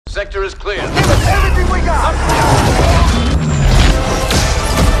Sector is clear. Give us everything we got!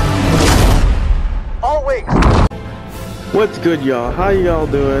 All wings! What's good, y'all? How y'all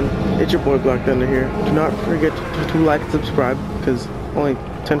doing? It's your boy Black Thunder here. Do not forget to like and subscribe, because only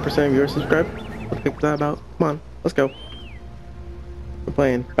 10% of viewers subscribe. What the that about? Come on, let's go. We're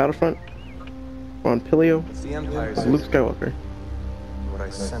playing Battlefront. We're on Pilio. It's the Empire's Luke Skywalker. What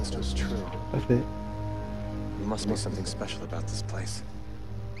I sensed was true. That's it. There must be something special about this place.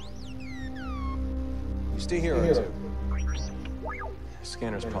 You stay here, R2.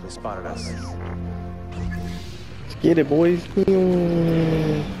 Scanners probably spotted us. Let's get it, boys.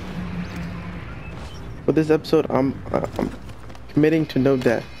 For this episode, I'm committing to no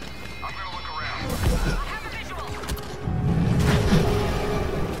death.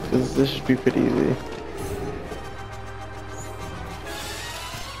 This should be pretty easy.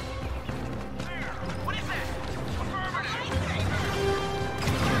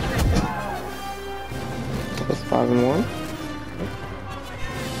 That's 5 and 1.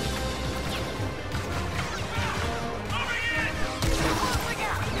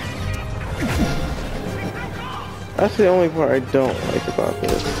 That's the only part I don't like about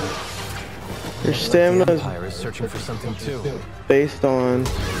this. Your stamina is searching for something too. Based on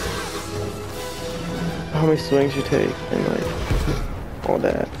how many swings you take and like all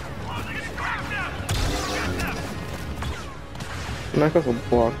that. I'm not gonna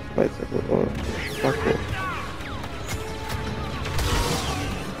block bicycle or block it.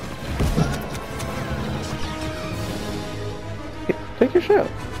 Take your shot.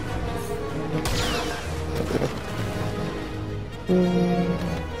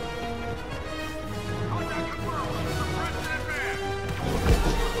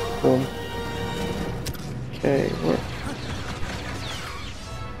 Boom. Okay, what?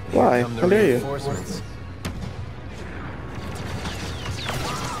 Why? How dare you?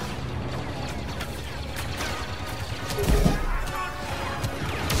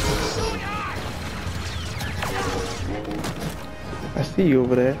 I see you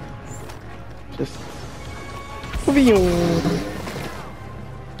over there. Just...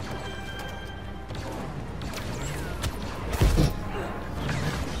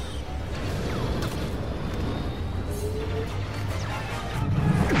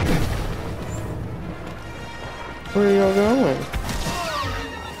 Where are y'all going?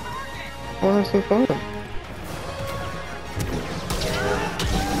 I wanna have some fun.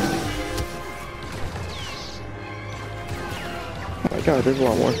 Oh my god, there's a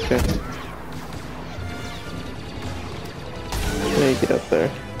lot more. Okay. Let me get up there.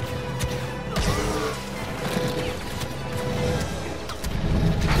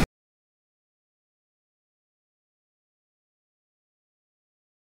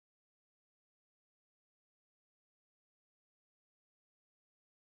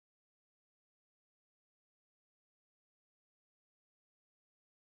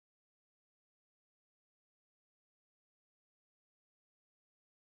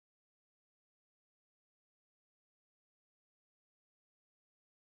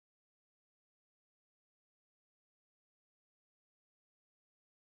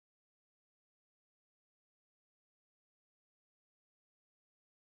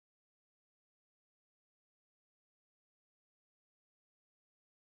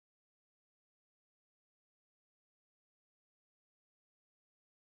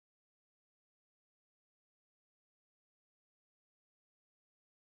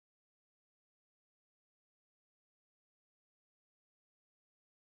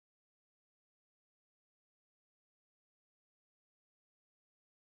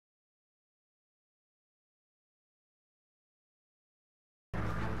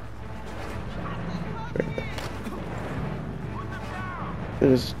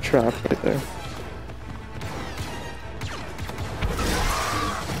 There's a trap right there.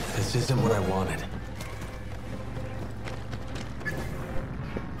 This isn't what I wanted.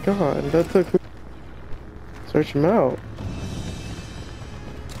 God, that took... Search him out.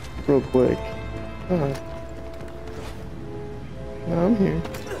 Real quick. God. No, I'm here.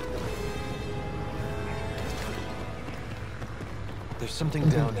 There's something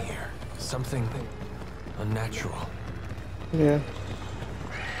down here. Something unnatural. Yeah.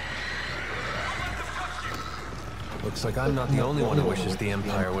 Looks like I'm not the only one who wishes the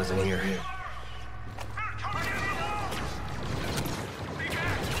Empire wasn't here.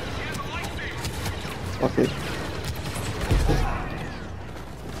 Fuck it.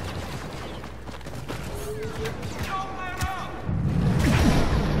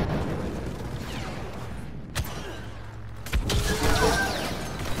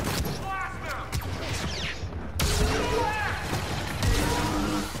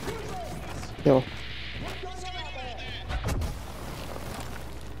 Yo.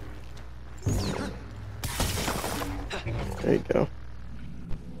 There you go.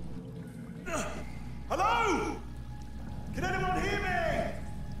 Hello? Can anyone hear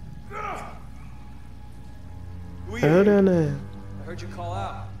me? Who are you? I don't know. I heard you call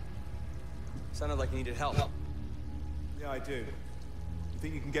out. Sounded like you needed help. Yeah, I do. You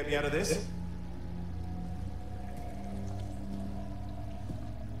think you can get me out of this?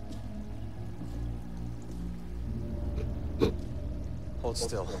 Hold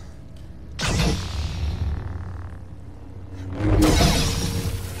still.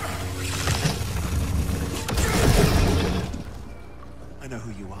 I know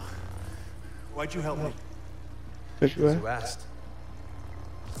who you are. Why'd you help me? Which way? You asked.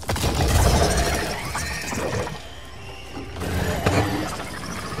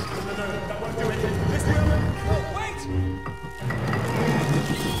 That won't do it. This will. Oh, wait!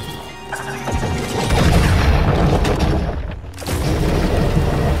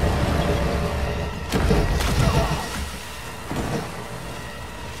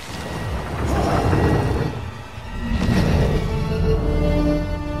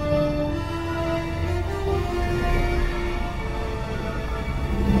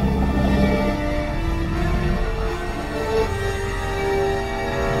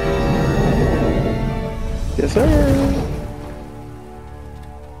 Yes, sir.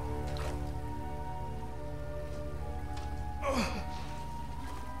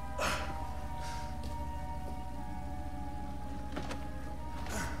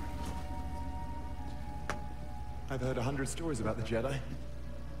 I've heard 100 stories about the Jedi.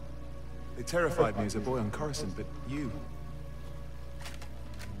 They terrified me as a boy on Coruscant, but you...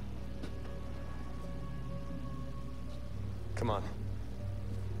 Come on.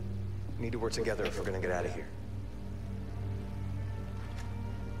 We need to work together if we're gonna get out of here.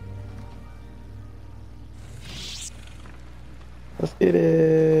 Let's get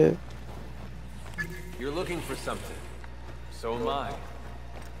it. You're looking for something. So am I.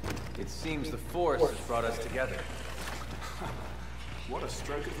 It seems the Force has brought us together. What a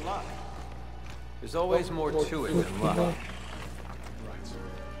stroke of luck. There's always more to it than luck. Right.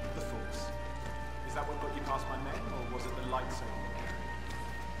 The Force. Is that what got you past my men, or was it the lightsaber?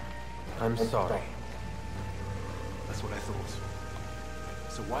 I'm sorry. That's what I thought.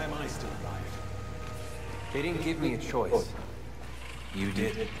 So why am I still alive? They didn't give me a choice. You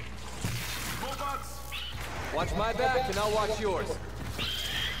did. More bugs! Watch my back and I'll watch yours.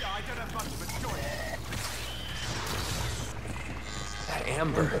 Yeah, I don't have much of a choice. That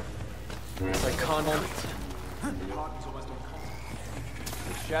amber. It's like concrete. Harden's almost on contact.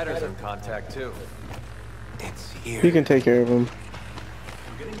 It shatters on contact too. It's here. You can take care of him.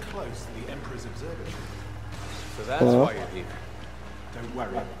 I'm getting close to the Emperor's Observatory. So that's why you're here. Don't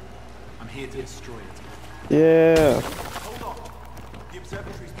worry. I'm here to destroy it. Yeah. Hold on. The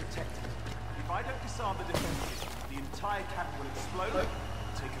observatory's protected. If I don't disarm the defenses, the entire camp will explode and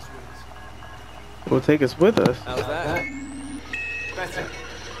take us with us. Will take us with us. How's that? Better.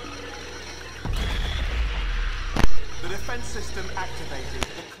 The defense system activated.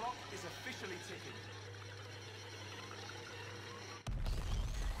 The clock is officially ticking.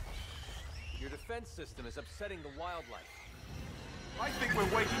 Your defense system is upsetting the wildlife. I think we're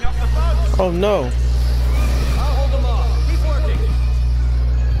waking up the bugs. Oh no. I'll hold them off. Keep working.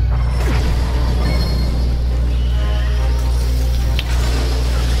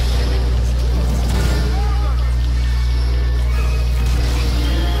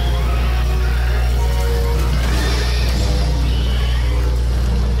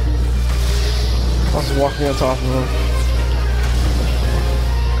 I was walking on top of him.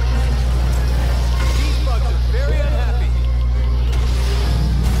 These bugs are very unhappy.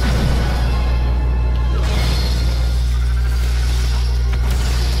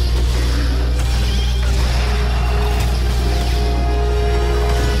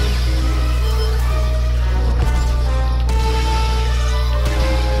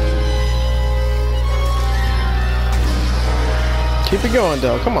 Keep it going,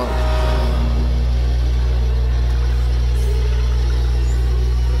 Del. Come on.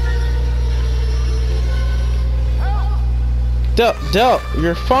 Del,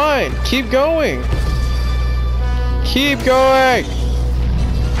 you're fine. Keep going. Keep going.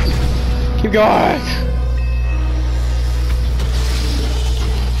 Keep going.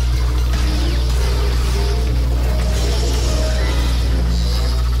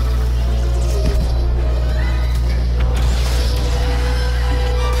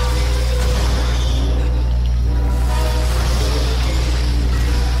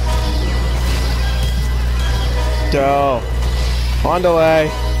 Del. On delay.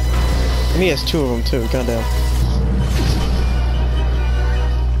 And he has 2 of them too, goddamn.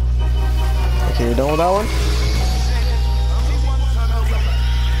 Okay, you're done with that one?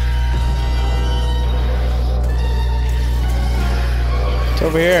 It's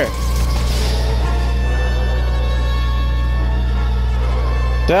over here.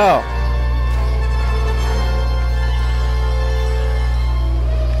 Dell.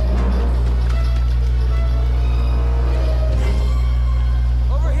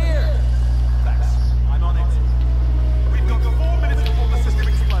 Over here. Thanks. I'm on it. We've got 4 minutes before the system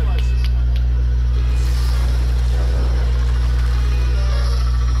explodes.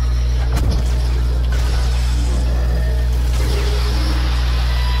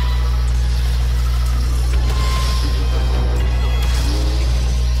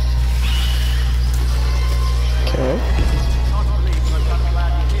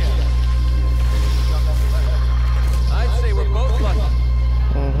 I'd say we're both lucky.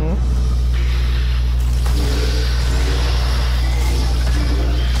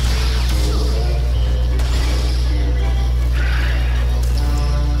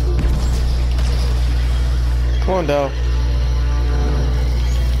 Come on, Dell.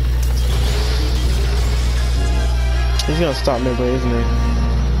 He's gonna stop midway, isn't he?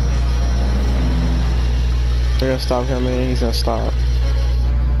 They're gonna stop him and he's gonna stop.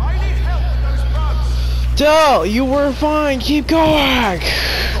 I need help with those bugs. Dell, you were fine. Keep going. We've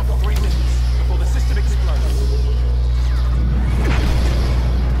got 3 minutes before the system explodes.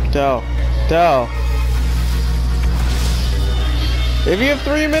 Dell. Dell. If you have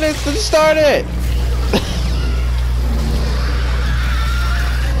 3 minutes, then start it.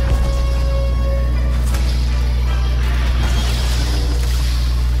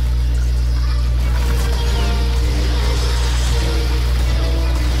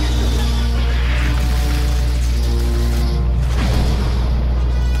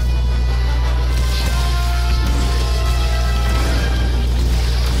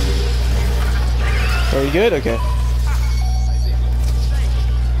 Are you good? Okay.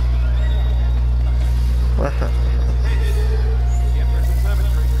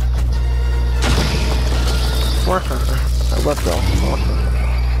 Let's go.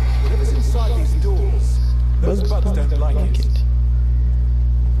 Whatever's inside these doors, those bugs don't like it.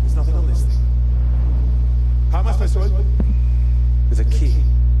 There's nothing on this thing. How am I supposed to open? There's a key.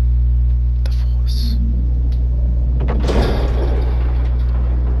 The Force.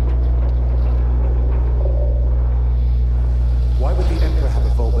 Why would the Emperor have a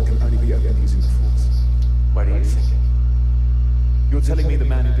vault that can only be opened using the Force? Why do you think? You're telling me the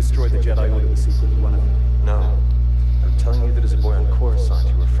man who destroyed the Jedi Order was secretly one of them? No. I'm telling you that as a boy on Coruscant,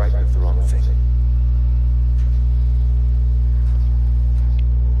 you were frightened of the wrong thing.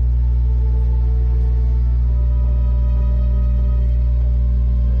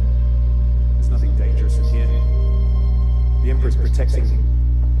 There's nothing dangerous in here. The Emperor's protecting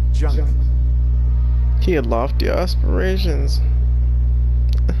junk. He had lofty aspirations.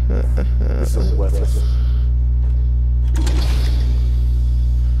 It's all worthless.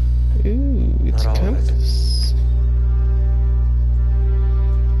 Ooh, it's Not all of it. compass.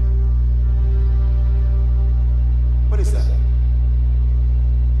 What is that?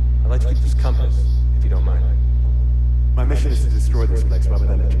 I'd like to keep this compass, if you don't mind. My mission is to destroy this place. Why would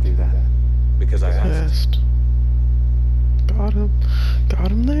I let you do that? Because I asked. Best. Got him.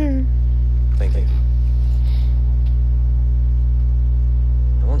 Got him there. Thank you.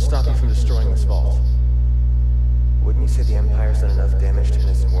 I won't stop you from destroying this vault. Wouldn't you say the Empire's done enough damage to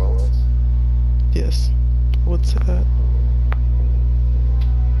innocent worlds? Yes. What's that?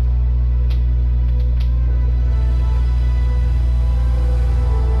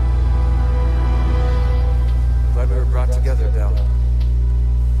 Glad we were brought together, Del.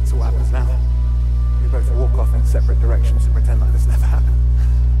 So what happens now? We both walk off in separate directions and pretend like this never happened.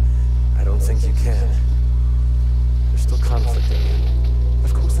 I don't think you can. There's still conflict in you.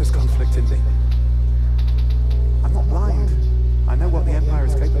 Of course there's conflict in me. I'm not blind. I know what the Empire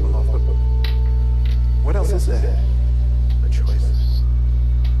is capable of, but what else is there? The choice.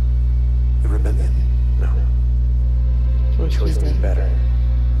 The rebellion. No. What's Choice to be better.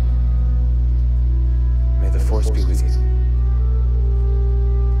 May the Force be with you.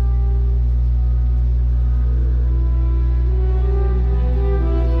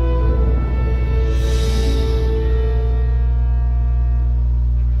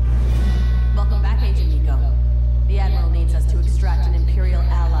 Welcome back, Agent Nico. The Admiral needs us to extract an Imperial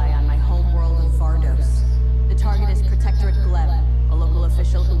ally on my home world of Vardos. The target is Protectorate Gleb, a local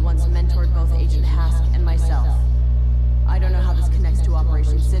official who once mentored both Agent Hask and myself. I don't know how this connects to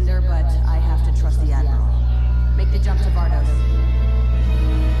Operation Cinder, but I have to trust the Admiral. Make the jump to Vardos.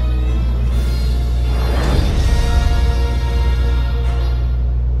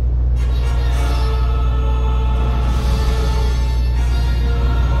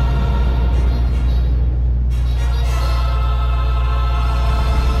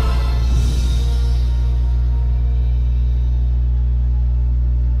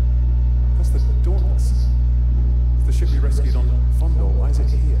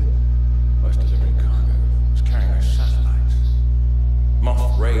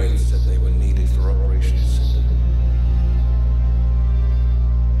 our operations center.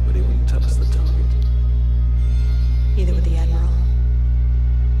 But he wouldn't tell us the target. Either with the Admiral.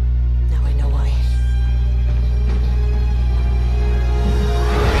 Now I know why.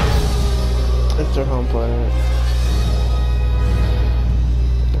 It's their home planet.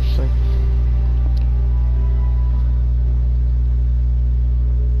 Interesting.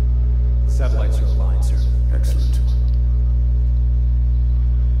 Satellites are aligned, sir. Excellent.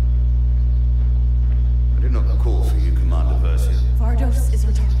 I did not call for you, Commander Versio. Vardos is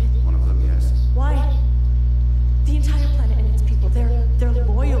retarded. One of them, yes. Why? The entire planet and its people, they're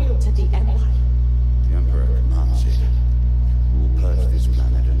loyal to the Empire. The Emperor commands it. We'll purge this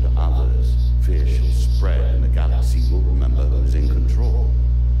planet and others. Fear shall spread, and the galaxy will remember who's in control.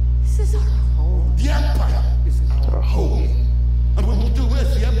 This is our home. The Empire is our home, and we will do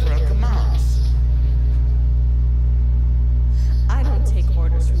as the Emperor commands. I don't take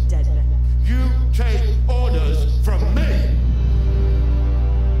orders from dead men. You take orders from me.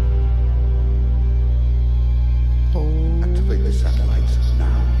 Activate the satellites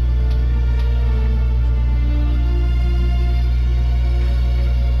now.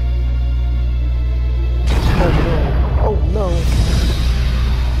 Oh no.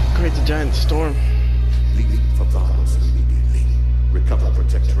 Creates a giant storm. Leave for Vardos immediately. Recover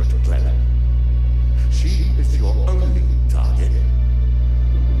Protectorate Glenn. She is your only target.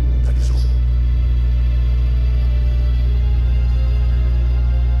 That is all.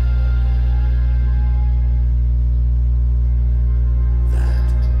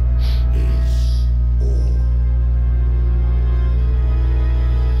 That is all.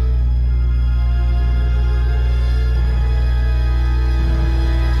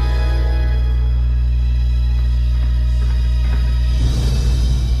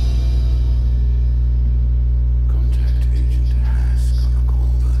 Contact Agent Hask on a call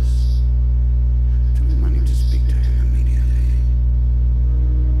bus. Tell him I need to speak to him immediately.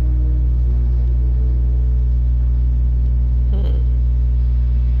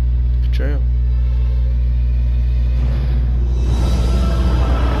 Betrayal.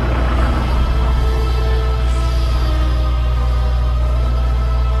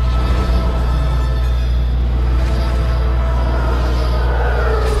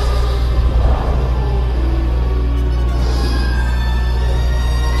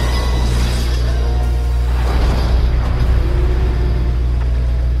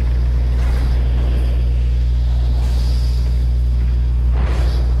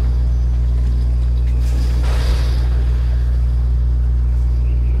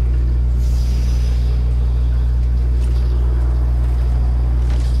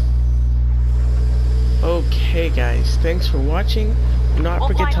 Okay guys, thanks for watching. Do not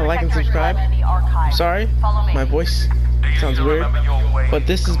forget to like and subscribe. Sorry, my voice sounds weird, but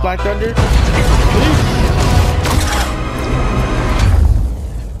this is Black Thunder. Peace.